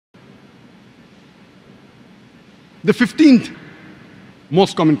The 15th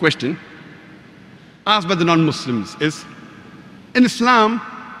most common question asked by the non-Muslims is, in Islam,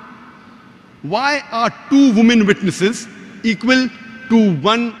 why are 2 women witnesses equal to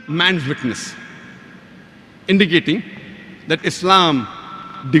 1 man's witness? Indicating that Islam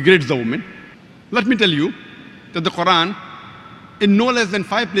degrades the woman. Let me tell you that the Quran, in no less than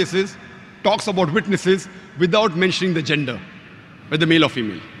 5 places, talks about witnesses without mentioning the gender, whether male or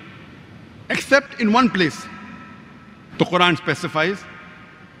female. Except in 1 place, the Quran specifies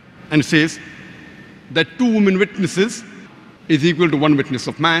and says that 2 women witnesses is equal to 1 witness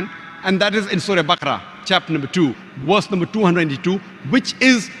of man, and that is in Surah Baqarah, chapter number 2, verse number 292, which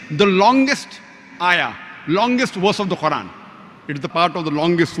is the longest ayah, longest verse of the Quran. It is the part of the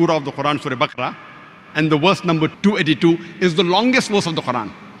longest surah of the Quran, Surah Baqarah, and the verse number 282 is the longest verse of the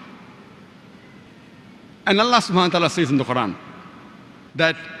Quran. And Allah subhanahu wa ta'ala says in the Quran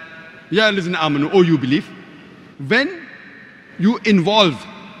that, Ya ayyuhallazina amanu, oh you believe, when you involve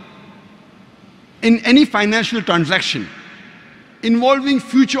in any financial transaction involving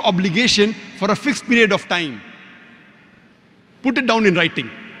future obligation for a fixed period of time, put it down in writing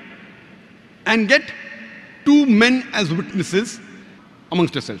and get 2 men as witnesses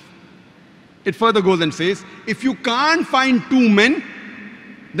amongst yourself. It further goes and says, if you can't find 2 men,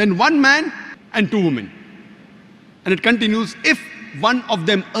 then 1 man and 2 women. And it continues, if one of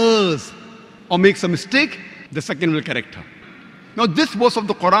them errs or makes a mistake, the second will correct her. Now this verse of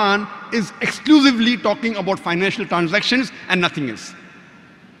the Quran is exclusively talking about financial transactions and nothing else.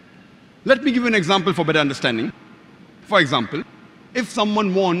 Let me give you an example for better understanding. For example, if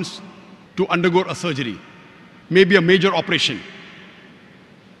someone wants to undergo a surgery, maybe a major operation,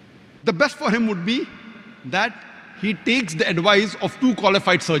 the best for him would be that he takes the advice of 2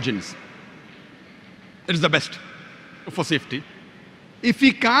 qualified surgeons. It is the best for safety. If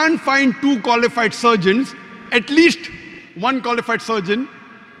he can't find 2 qualified surgeons, at least 1 qualified surgeon,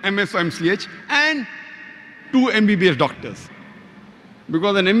 MS or MCH, and 2 MBBS doctors.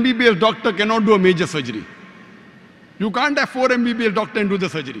 Because an MBBS doctor cannot do a major surgery. You can't have 4 MBBS doctors and do the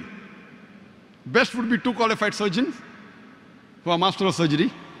surgery. Best would be 2 qualified surgeons for a master of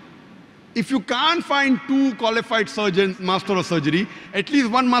surgery. If you can't find 2 qualified surgeons, master of surgery, at least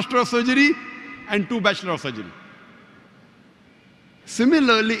 1 master of surgery and 2 bachelor of surgery.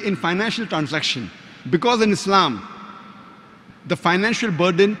 Similarly, in financial transaction, because in Islam, the financial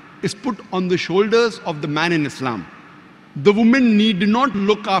burden is put on the shoulders of the man in Islam. The woman need not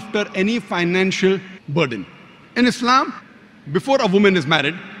look after any financial burden. In Islam, before a woman is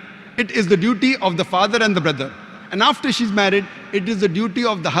married, it is the duty of the father and the brother. And after she's married, it is the duty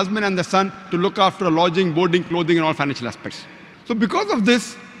of the husband and the son to look after lodging, boarding, clothing, and all financial aspects. So because of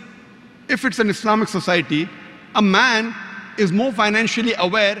this, if it's an Islamic society, a man is more financially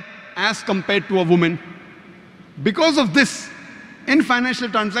aware as compared to a woman. Because of this, in financial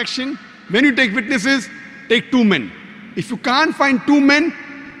transaction, when you take witnesses, take 2 men. If you can't find 2 men,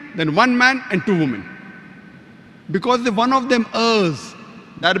 then 1 man and 2 women. Because if one of them errs,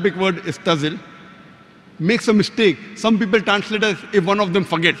 the Arabic word is tazil, makes a mistake. Some people translate as if one of them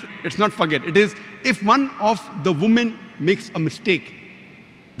forgets. It's not forget. It is if one of the women makes a mistake,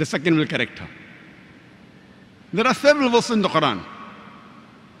 the second will correct her. There are several verses in the Quran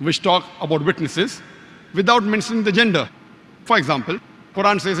which talk about witnesses without mentioning the gender. For example,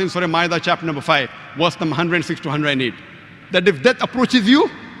 Quran says in Surah Ma'idah, chapter number 5, verse number 106 to 108, that if death approaches you,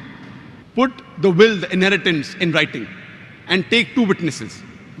 put the will, the inheritance in writing and take 2 witnesses.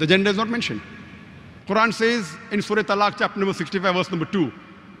 The gender is not mentioned. Quran says in Surah Talaq, chapter number 65, verse number 2,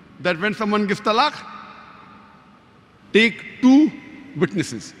 that when someone gives talaq, take 2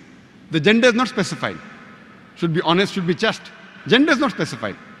 witnesses. The gender is not specified. Should be honest, should be chaste. Gender is not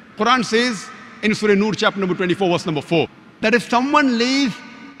specified. Quran says in Surah Nur, chapter number 24, verse number 4, that if someone lays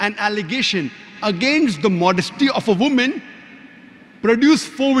an allegation against the modesty of a woman, produce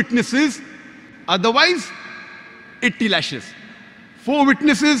 4 witnesses, otherwise 80 lashes. 4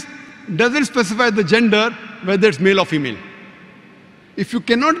 witnesses doesn't specify the gender, whether it's male or female. If you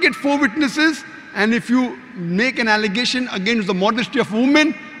cannot get 4 witnesses, and if you make an allegation against the modesty of a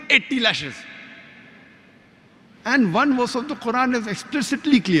woman, 80 lashes. And 1 verse of the Quran is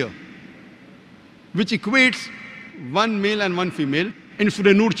explicitly clear, which equates 1 male and 1 female. In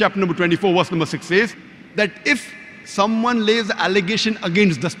Surah Nur, chapter number 24, verse number 6 says that if someone lays an allegation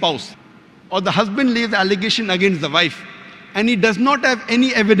against the spouse, or the husband lays an allegation against the wife, and he does not have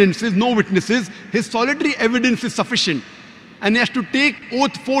any evidences, no witnesses, his solitary evidence is sufficient. And he has to take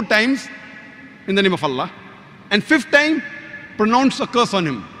oath 4 times in the name of Allah, and 5th time, pronounce a curse on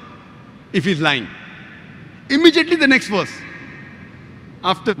him if he's lying. Immediately the next verse,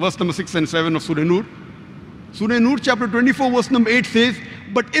 after verse number 6 and 7 of Surah Nur, Surah Nur chapter 24 verse number 8 says,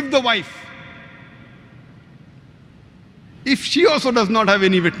 but if the wife, if she also does not have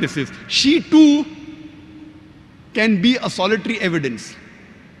any witnesses, she too can be a solitary evidence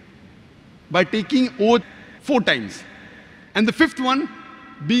by taking oath 4 times. And the 5th one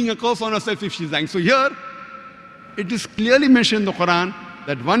being a curse on herself if she's lying. So here, it is clearly mentioned in the Quran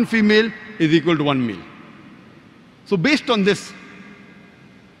that 1 female is equal to 1 male. So based on this,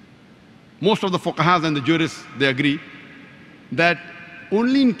 most of the fuqahas and the jurists, they agree that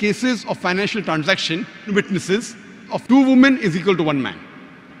only in cases of financial transaction, witnesses of 2 women is equal to 1 man.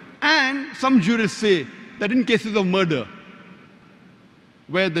 And some jurists say that in cases of murder,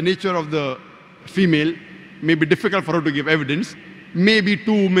 where the nature of the female may be difficult for her to give evidence, maybe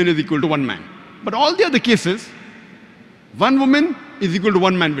 2 women is equal to 1 man. But all the other cases, 1 woman is equal to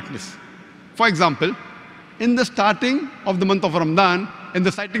 1 man witness. For example, in the starting of the month of Ramadan, in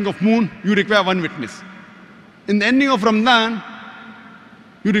the sighting of moon, you require 1 witness. In the ending of Ramadan,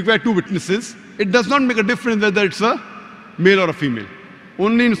 you require 2 witnesses. It does not make a difference whether it's a male or a female.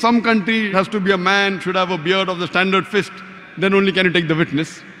 Only in some country it has to be a man, should have a beard of the standard fist, then only can you take the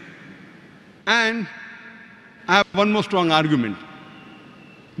witness. And I have one more strong argument,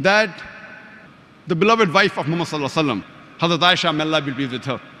 that the beloved wife of Muhammad sallallahu alaihi wasallam, Hazrat Aishah, may Allah be pleased with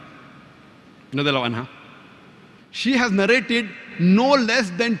her, radhiyallahu anha, she has narrated no less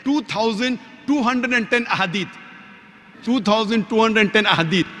than 2,210 ahadith. 2,210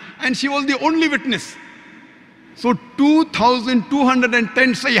 ahadith. And she was the only witness. So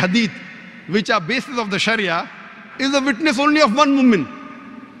 2,210 say hadith, which are basis of the Sharia, is a witness only of 1 woman.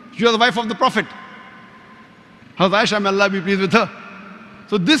 She was the wife of the Prophet. Hazrat Aishah, may Allah be pleased with her.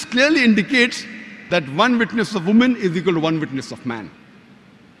 So this clearly indicates that 1 witness of woman is equal to 1 witness of man.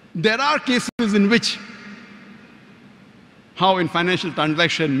 There are cases in which, how in financial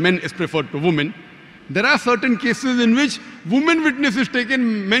transaction men is preferred to women, there are certain cases in which woman witness is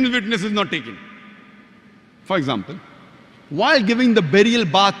taken, men's witness is not taken. For example, while giving the burial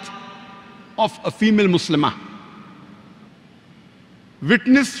bath of a female Muslimah,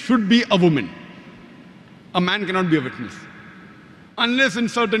 witness should be a woman. A man cannot be a witness. Unless in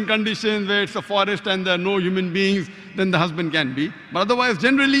certain conditions where it's a forest and there are no human beings, then the husband can be. But otherwise,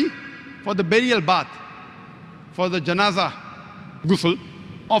 generally, for the burial bath, for the janaza ghusl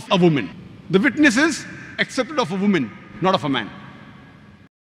of a woman, the witness is accepted of a woman, not of a man.